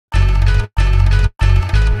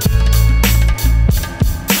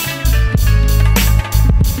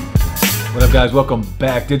up, guys? Welcome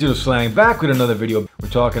back. Digital Slang back with another video. We're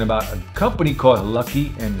talking about a company called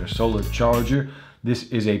HILUCKEY and their solar charger.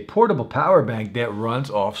 This is a portable power bank that runs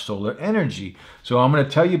off solar energy. So I'm going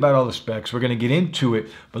to tell you about all the specs. We're going to get into it,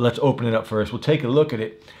 but let's open it up first. We'll take a look at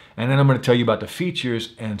it, and then I'm going to tell you about the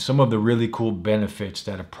features and some of the really cool benefits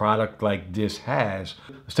that a product like this has.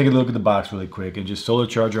 Let's take a look at the box really quick. And just solar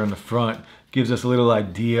charger on the front gives us a little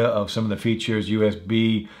idea of some of the features.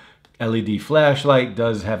 USB LED flashlight,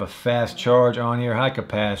 does have a fast charge on here, high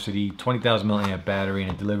capacity, 20,000 milliamp battery,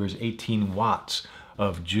 and it delivers 18 watts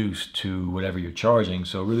of juice to whatever you're charging.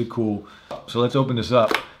 So really cool. So let's open this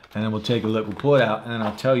up and then we'll take a look. We'll pull it out and then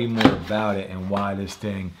I'll tell you more about it and why this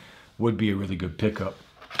thing would be a really good pickup.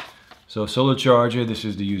 So solar charger, this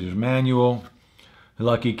is the user's manual.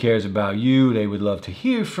 HILUCKEY cares about you. They would love to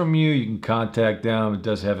hear from you. You can contact them. It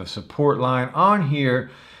does have a support line on here,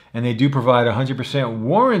 and they do provide a 100%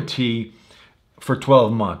 warranty for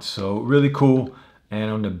 12 months. So really cool.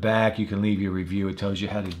 And on the back, you can leave your review. It tells you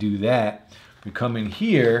how to do that. We come in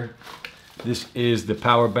here. This is the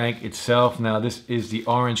power bank itself. Now this is the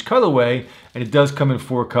orange colorway, and it does come in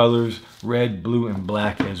 4 colors, red, blue, and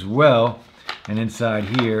black as well. And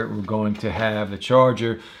inside here, we're going to have the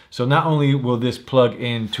charger. So not only will this plug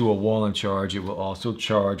into a wall and charge, it will also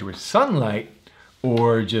charge with sunlight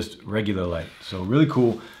or just regular light. So really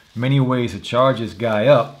cool. Many ways to charge this guy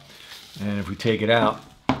up. And if we take it out,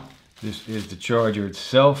 this is the charger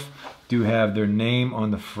itself. Do have their name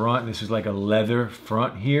on the front. This is like a leather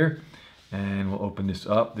front here. And we'll open this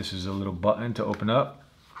up. This is a little button to open up.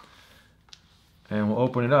 And we'll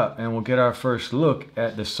open it up and we'll get our first look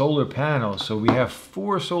at the solar panels. So we have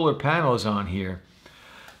 4 solar panels on here.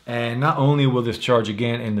 And not only will this charge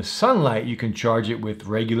again in the sunlight, you can charge it with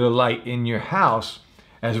regular light in your house,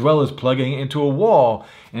 as well as plugging it into a wall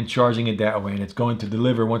and charging it that way. And it's going to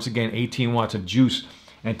deliver, once again, 18 watts of juice.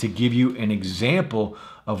 And to give you an example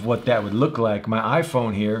of what that would look like, my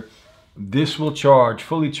iPhone here, this will charge,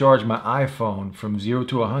 fully charge my iPhone from 0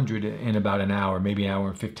 to 100 in about an hour, maybe an hour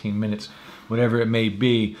and 15 minutes, whatever it may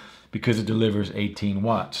be, because it delivers 18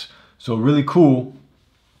 watts. So really cool.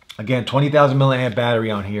 Again, 20,000 milliamp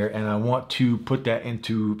battery on here, and I want to put that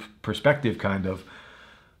into perspective kind of.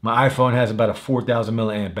 My iPhone has about a 4,000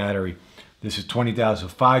 milliamp battery. This is 20,000,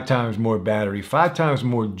 5 times more battery, 5 times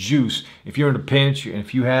more juice. If you're in a pinch and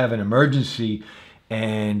if you have an emergency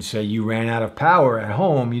and say you ran out of power at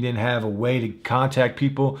home, you didn't have a way to contact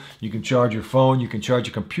people, you can charge your phone, you can charge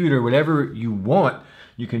your computer, whatever you want.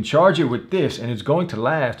 You can charge it with this and it's going to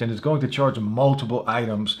last, and it's going to charge multiple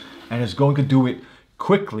items, and it's going to do it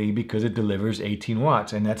quickly because it delivers 18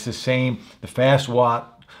 watts. And that's the same, the fast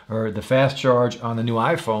charge on the new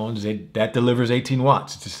iPhones, that delivers 18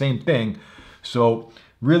 watts. It's the same thing. So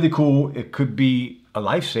really cool. It could be a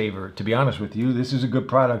lifesaver, to be honest with you. This is a good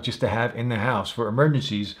product just to have in the house for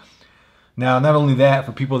emergencies. Now, not only that,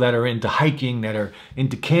 for people that are into hiking, that are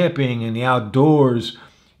into camping and the outdoors,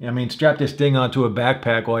 I mean, strap this thing onto a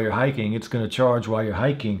backpack while you're hiking. It's going to charge while you're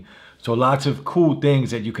hiking. So lots of cool things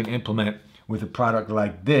that you can implement with a product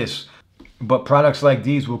like this. But products like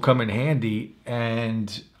these will come in handy,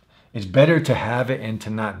 and it's better to have it and to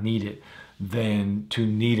not need it than to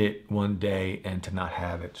need it one day and to not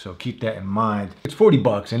have it. So keep that in mind. It's 40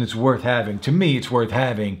 bucks and it's worth having. To me, it's worth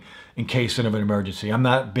having in case of an emergency. I'm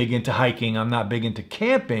not big into hiking. I'm not big into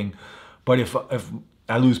camping. But if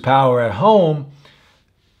I lose power at home,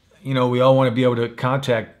 you know, we all want to be able to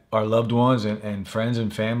contact our loved ones and friends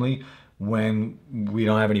and family when we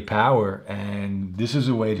don't have any power, and this is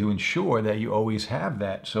a way to ensure that you always have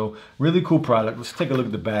that. So really cool product. Let's take a look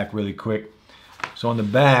at the back really quick. So on the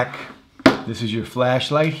back, this is your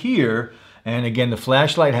flashlight here, and again, the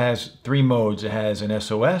flashlight has 3 modes. It has an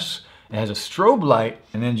SOS, it has a strobe light,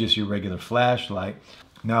 and then just your regular flashlight.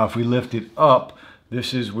 Now if we lift it up,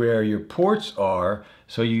 this is where your ports are.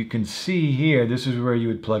 So you can see here, this is where you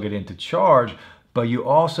would plug it in to charge, but you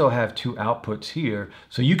also have 2 outputs here.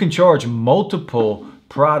 So you can charge multiple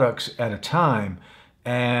products at a time.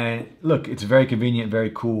 And look, it's very convenient,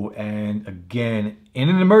 very cool. And again, in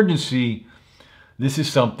an emergency, this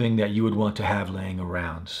is something that you would want to have laying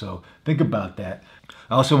around. So think about that.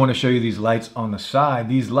 I also want to show you these lights on the side.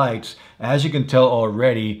 These lights, as you can tell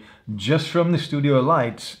already, just from the studio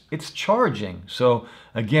lights, it's charging. So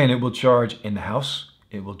again, it will charge in the house.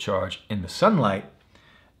 It will charge in the sunlight.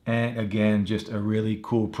 And again, just a really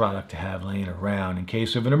cool product to have laying around in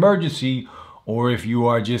case of an emergency, or if you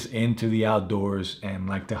are just into the outdoors and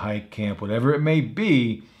like to hike, camp, whatever it may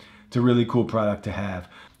be. It's a really cool product to have.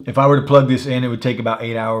 If I were to plug this in, it would take about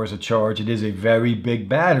 8 hours of charge. It is a very big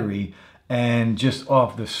battery, And just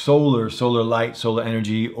off the solar light, solar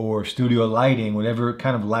energy, or studio lighting, whatever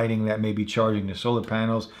kind of lighting that may be charging the solar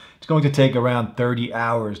panels, it's going to take around 30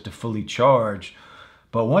 hours to fully charge.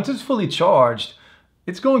 But once it's fully charged,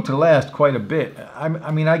 it's going to last quite a bit.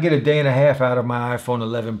 I mean, I get a day and a half out of my iPhone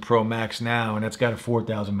 11 Pro Max now, and that's got a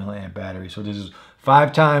 4,000 milliamp battery. So this is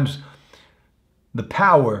 5 times the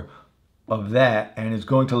power of that, and it's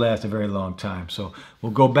going to last a very long time. So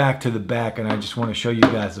we'll go back to the back, and I just want to show you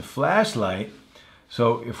guys the flashlight.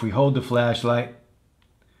 So if we hold the flashlight,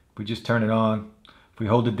 if we just turn it on, if we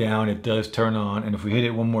hold it down, it does turn on, and if we hit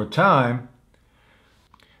it one more time,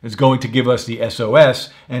 it's going to give us the SOS,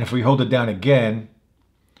 and if we hold it down again,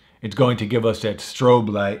 it's going to give us that strobe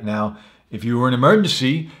light. Now, if you were in an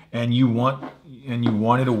emergency and you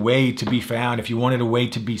wanted a way to be found, if you wanted a way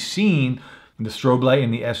to be seen, the strobe light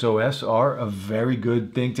and the SOS are a very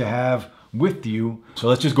good thing to have with you. So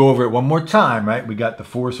let's just go over it one more time, right? We got the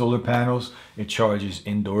 4 solar panels. It charges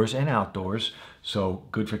indoors and outdoors. So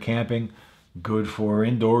good for camping, good for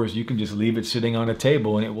indoors. You can just leave it sitting on a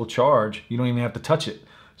table and it will charge. You don't even have to touch it.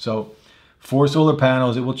 So 4 solar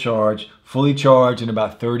panels, it will charge, fully charged in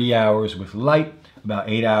about 30 hours with light, about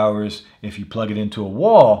 8 hours if you plug it into a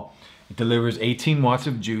wall. It delivers 18 watts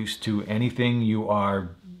of juice to anything you are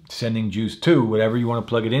sending juice to, whatever you want to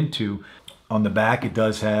plug it into. On the back, it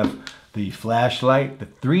does have the flashlight, the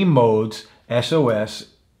 3 modes, SOS,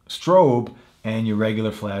 strobe, and your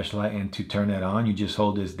regular flashlight. And to turn that on, you just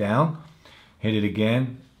hold this down, hit it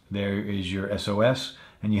again, there is your SOS,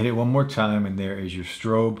 and you hit it one more time, and there is your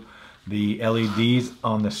strobe. The LEDs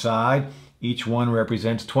on the side, each one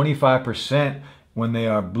represents 25% when they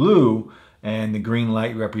are blue, and the green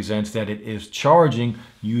light represents that it is charging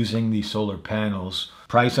using the solar panels.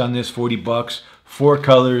 Price on this, 40 bucks, 4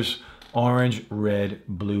 colors, orange, red,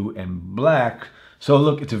 blue, and black. So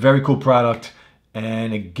look, it's a very cool product.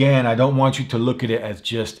 And again, I don't want you to look at it as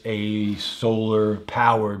just a solar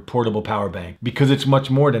powered portable power bank, because it's much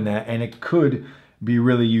more than that, and it could be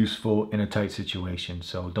really useful in a tight situation.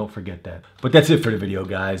 So don't forget that. But that's it for the video,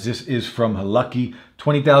 guys. This is from HILUCKEY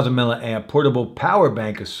 20,000 milliamp portable power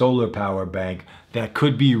bank, a solar power bank that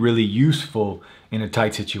could be really useful in a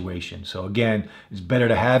tight situation. So again, it's better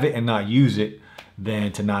to have it and not use it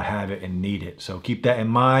than to not have it and need it. So keep that in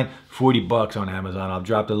mind. 40 bucks on Amazon. I'll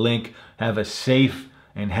drop the link. Have a safe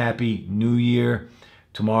and happy new year.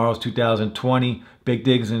 Tomorrow's 2020. Big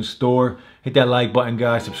things in store. Hit that like button,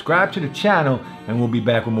 guys. Subscribe to the channel, and we'll be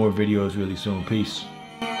back with more videos really soon. Peace.